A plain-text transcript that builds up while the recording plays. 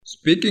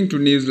Speaking to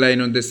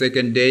Newsline on the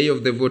second day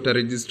of the voter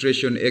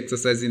registration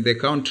exercise in the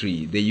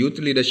country, the youth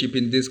leadership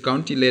in this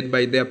county, led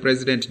by their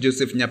president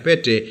Joseph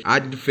Nyapete,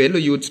 urged fellow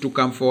youths to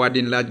come forward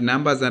in large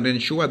numbers and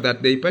ensure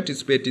that they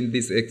participate in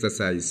this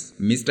exercise.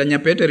 Mr.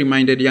 Nyapete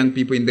reminded young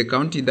people in the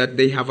county that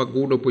they have a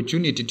good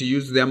opportunity to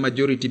use their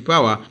majority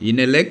power in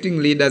electing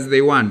leaders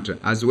they want,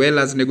 as well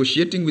as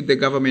negotiating with the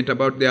government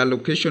about the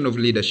allocation of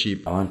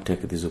leadership. I want to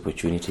take this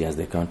opportunity as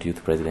the county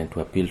youth president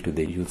to appeal to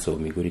the youths of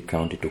Migori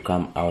County to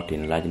come out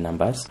in large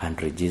numbers and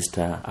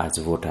register as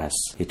voters.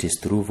 It is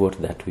through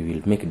vote that we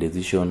will make a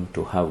decision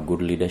to have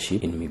good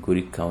leadership in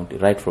Migori County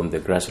right from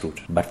the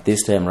grassroots. But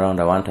this time around,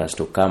 I want us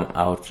to come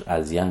out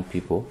as young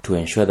people to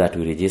ensure that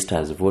we register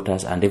as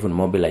voters and even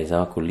mobilize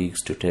our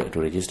colleagues to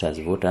register as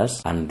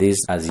voters. And this,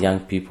 as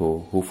young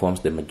people who forms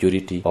the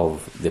majority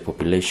of the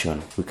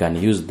population, we can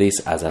use this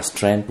as a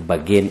strength to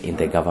bargain in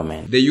the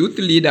government. The youth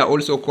leader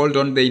also called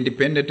on the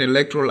Independent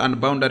Electoral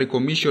and Boundary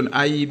Commission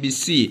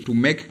 (IEBC) to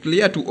make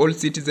clear to all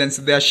citizens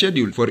their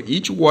schedule for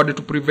each ward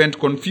to prevent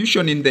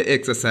confusion in the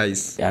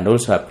exercise. And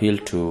also appeal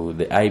to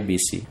the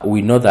IBC.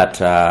 We know that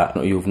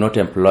you've not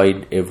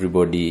employed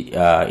everybody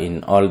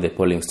in all the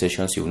polling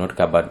stations. You've not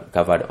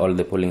covered all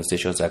the polling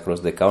stations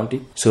across the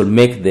county. So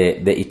make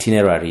the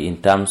itinerary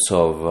in terms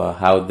of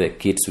how the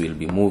kits will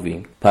be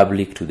moving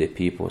public to the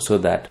people, so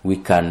that we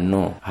can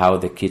know how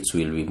the kits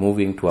will be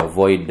moving to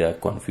avoid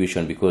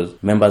confusion, because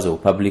members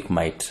of public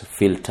might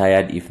feel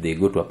tired if they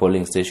go to a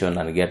polling station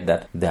and get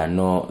that there are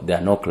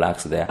no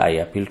clerks there. I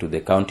appeal to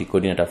the county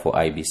coordinator for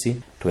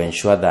IBC to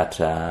ensure that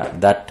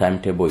that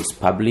timetable is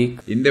public.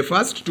 In the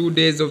first 2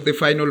 days of the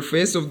final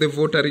phase of the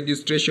voter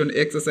registration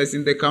exercise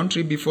in the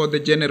country before the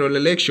general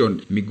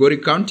election,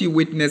 Migori County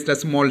witnessed a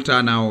small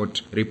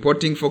turnout.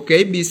 Reporting for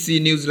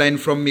KBC Newsline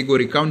from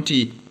Migori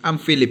County, I'm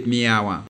Philip Miawa.